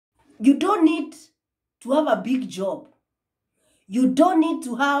You don't need to have a big job. You don't need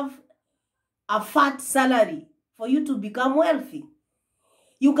to have a fat salary for you to become wealthy.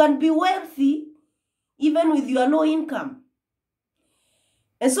 You can be wealthy even with your low income.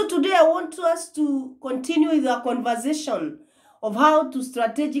 And so today I want us to continue with our conversation of how to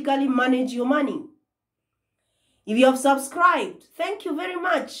strategically manage your money. If you have subscribed, thank you very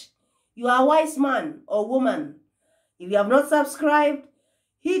much. You are a wise man or woman. If you have not subscribed,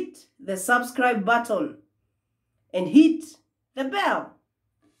 hit the subscribe button and hit the bell.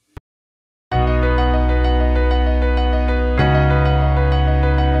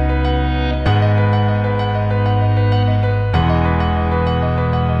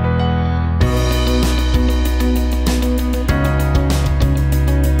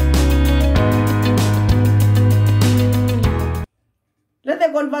 Let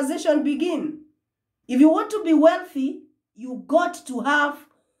the conversation begin. If you want to be wealthy, you got to have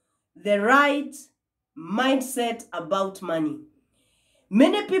the right mindset about money.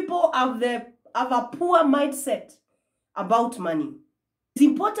 Many people have a poor mindset about money. It's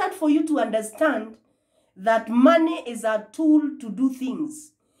important for you to understand that money is a tool to do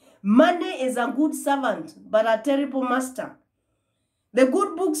things. Money is a good servant, but a terrible master. The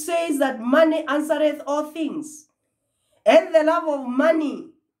good book says that money answereth all things, and the love of money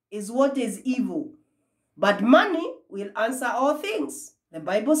is what is evil. But money will answer all things. The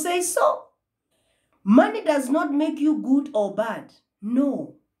Bible says so. Money does not make you good or bad.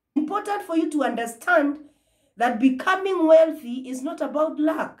 No. It's important for you to understand that becoming wealthy is not about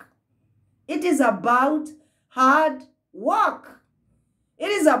luck. It is about hard work. It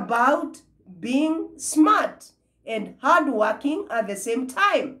is about being smart and hardworking at the same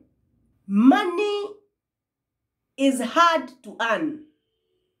time. Money is hard to earn,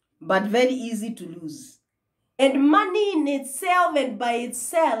 but very easy to lose. And money in itself and by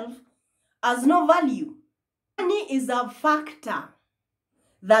itself has no value. Money is a factor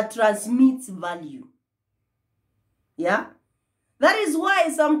that transmits value. Yeah? That is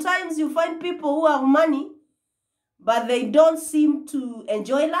why sometimes you find people who have money, but they don't seem to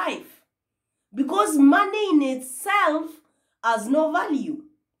enjoy life. Because money in itself has no value.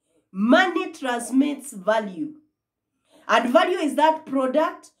 Money transmits value. And value is that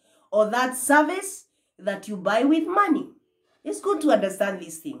product or that service that you buy with money. It's good to understand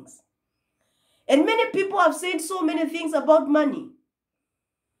these things. And many people have said so many things about money.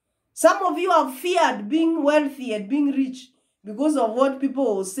 Some of you have feared being wealthy and being rich because of what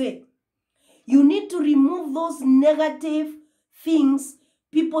people will say. You need to remove those negative things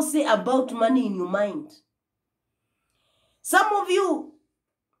people say about money in your mind. Some of you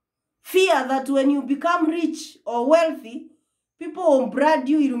fear that when you become rich or wealthy, people will brand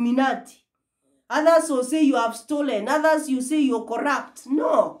you Illuminati. Others will say you have stolen. Others you say you're corrupt.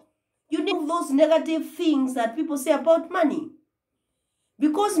 No. You need those negative things that people say about money.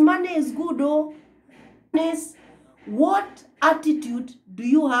 Because money is good, oh. What attitude do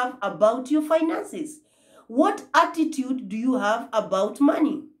you have about your finances? What attitude do you have about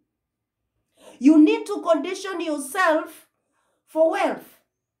money? You need to condition yourself for wealth.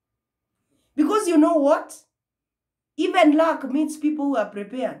 Because you know what? Even luck meets people who are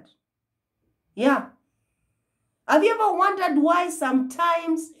prepared. Yeah. Have you ever wondered why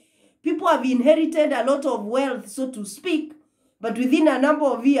sometimes people have inherited a lot of wealth, so to speak, but within a number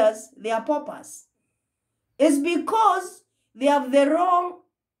of years, they are paupers? It's because they have the wrong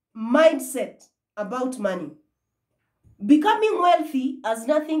mindset about money. Becoming wealthy has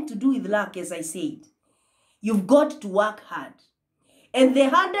nothing to do with luck, as I said. You've got to work hard. And the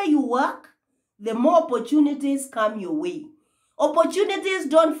harder you work, the more opportunities come your way. Opportunities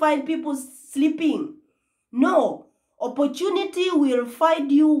don't find people sleeping. No. Opportunity will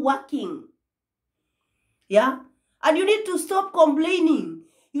find you working. Yeah? And you need to stop complaining.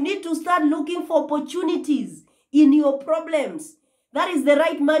 You need to start looking for opportunities in your problems. That is the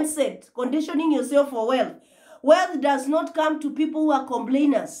right mindset, conditioning yourself for wealth. Wealth does not come to people who are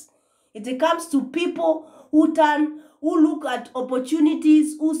complainers. It comes to people who look at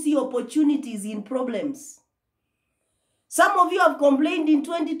opportunities, who see opportunities in problems. Some of you have complained in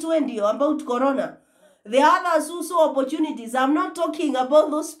 2020 about Corona. The others who saw opportunities. I'm not talking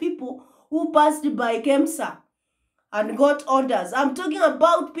about those people who passed by KEMSA and got orders. I'm talking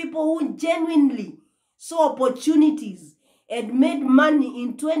about people who genuinely saw opportunities and made money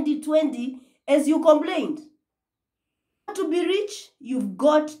in 2020 as you complained. To be rich, you've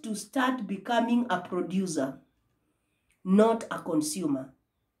got to start becoming a producer, not a consumer.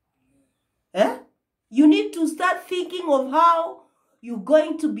 You need to start thinking of how you're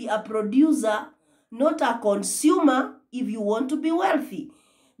going to be a producer, not a consumer, if you want to be wealthy.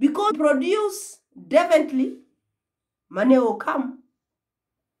 Because produce, definitely, money will come.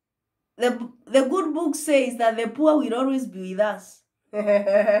 The good book says that the poor will always be with us.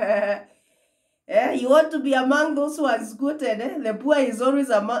 Yeah, you want to be among those who are excluded. The poor is always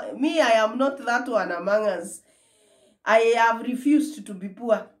among me. I am not that one among us. I have refused to be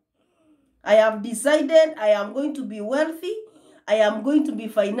poor. I have decided I am going to be wealthy. I am going to be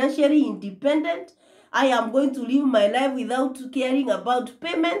financially independent. I am going to live my life without caring about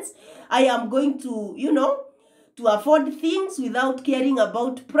payments. I am going to, to afford things without caring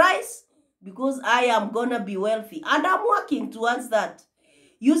about price, because I am going to be wealthy. And I'm working towards that,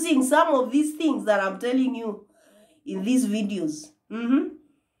 using some of these things that I'm telling you in these videos.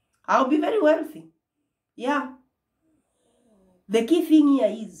 I'll be very wealthy. Yeah. The key thing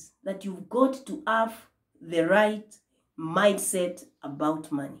here is that you've got to have the right mindset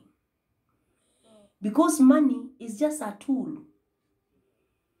about money. Because money is just a tool.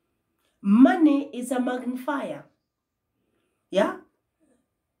 Money is a magnifier. Yeah?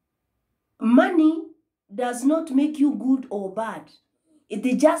 Money does not make you good or bad. It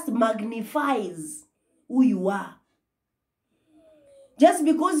just magnifies who you are. Just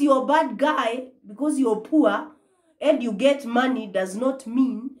because you're a bad guy, because you're poor, and you get money does not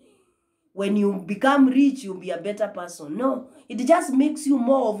mean when you become rich, you'll be a better person. No, it just makes you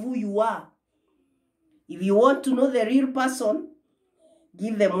more of who you are. If you want to know the real person,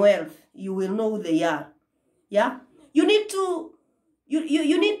 give them wealth. You will know who they are. Yeah? You need to,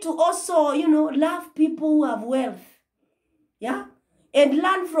 you need to also, love people who have wealth. Yeah? And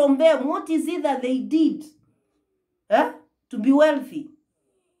learn from them. What is it that they did to be wealthy?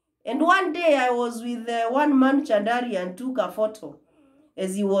 And one day I was with one man, Chandari, and took a photo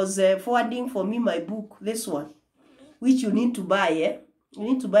as he was forwarding for me my book, this one, which you need to buy. You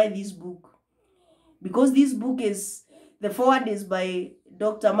need to buy this book. Because this book is, the forward is by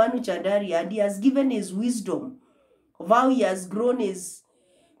Dr. Manu Chandari, and he has given his wisdom of how he has grown his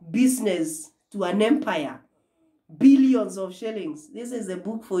business to an empire. Billions of shillings. This is a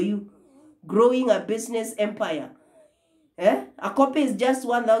book for you. Growing a business empire. A copy is just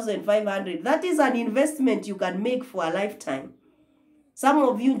 1,500. That is an investment you can make for a lifetime. Some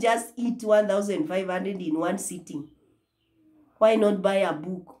of you just eat 1,500 in one sitting. Why not buy a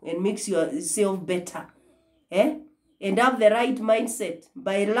book and make yourself better? And have the right mindset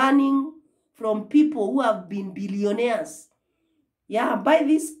by learning from people who have been billionaires. Yeah, buy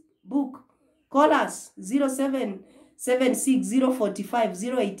this book. Call us 0776 045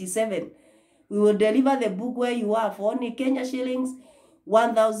 087. We will deliver the book where you are for only Kenya shillings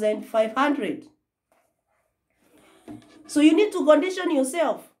 1,500. So you need to condition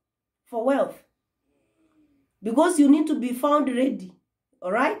yourself for wealth, because you need to be found ready.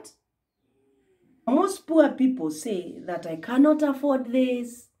 All right? Most poor people say that I cannot afford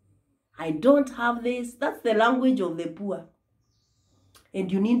this. I don't have this. That's the language of the poor.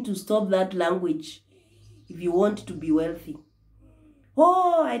 And you need to stop that language if you want to be wealthy.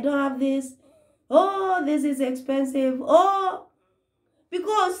 Oh, I don't have this. Oh, this is expensive. Oh,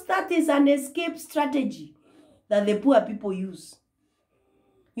 because that is an escape strategy that the poor people use.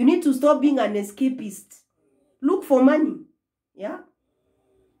 You need to stop being an escapist. Look for money. Yeah?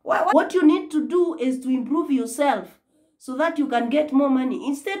 What you need to do is to improve yourself so that you can get more money.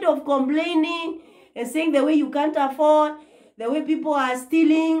 Instead of complaining and saying the way you can't afford, the way people are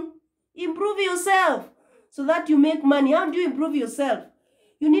stealing, improve yourself so that you make money. How do you improve yourself?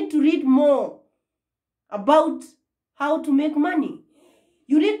 You need to read more about how to make money.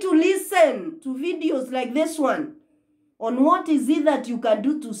 You need to listen to videos like this one on what is it that you can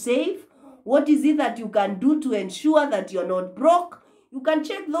do to save, what is it that you can do to ensure that you're not broke. You can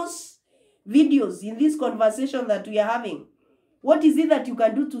check those videos in this conversation that we are having. What is it that you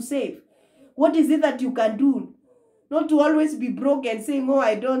can do to save? What is it that you can do not to always be broke and saying, oh,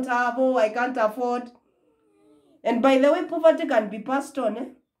 I don't have, oh, I can't afford. And by the way, poverty can be passed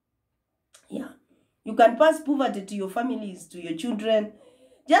on. Yeah. You can pass poverty to your families, to your children,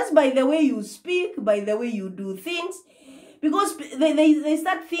 just by the way you speak, by the way you do things. Because they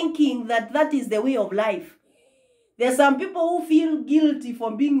start thinking that that is the way of life. There are some people who feel guilty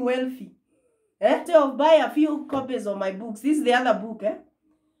for being wealthy. So buy a few copies of my books. This is the other book.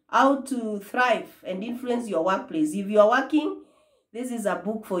 How to Thrive and Influence Your Workplace. If you are working, this is a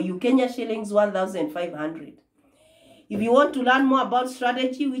book for you. Kenya shillings 1,500. If you want to learn more about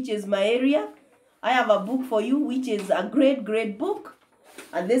strategy, which is my area, I have a book for you, which is a great, great book.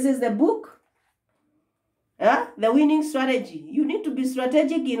 And this is the book. The winning strategy. You need to be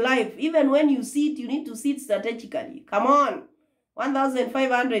strategic in life. Even when you sit, you need to sit strategically. Come on.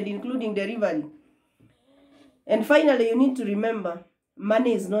 1,500 including delivery. And finally, you need to remember,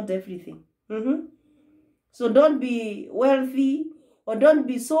 money is not everything. So don't be wealthy or don't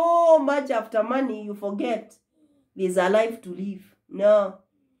be so much after money you forget there's a life to live. No.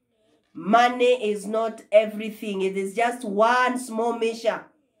 Money is not everything. It is just one small measure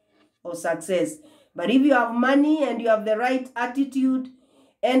of success. But if you have money and you have the right attitude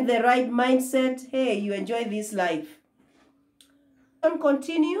and the right mindset, hey, you enjoy this life.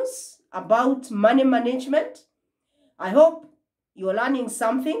 Continues about money management. I hope you're learning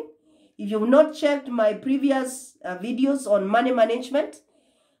something. If you've not checked my previous videos on money management,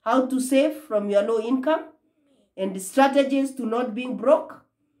 how to save from your low income, and the strategies to not being broke,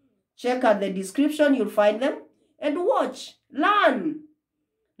 check out the description, you'll find them. And watch, learn.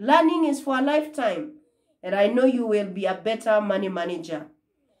 Learning is for a lifetime. And I know you will be a better money manager.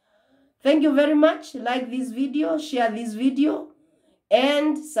 Thank you very much. Like this video, share this video,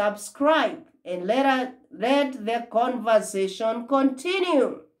 and subscribe. And let the conversation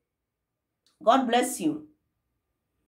continue. God bless you.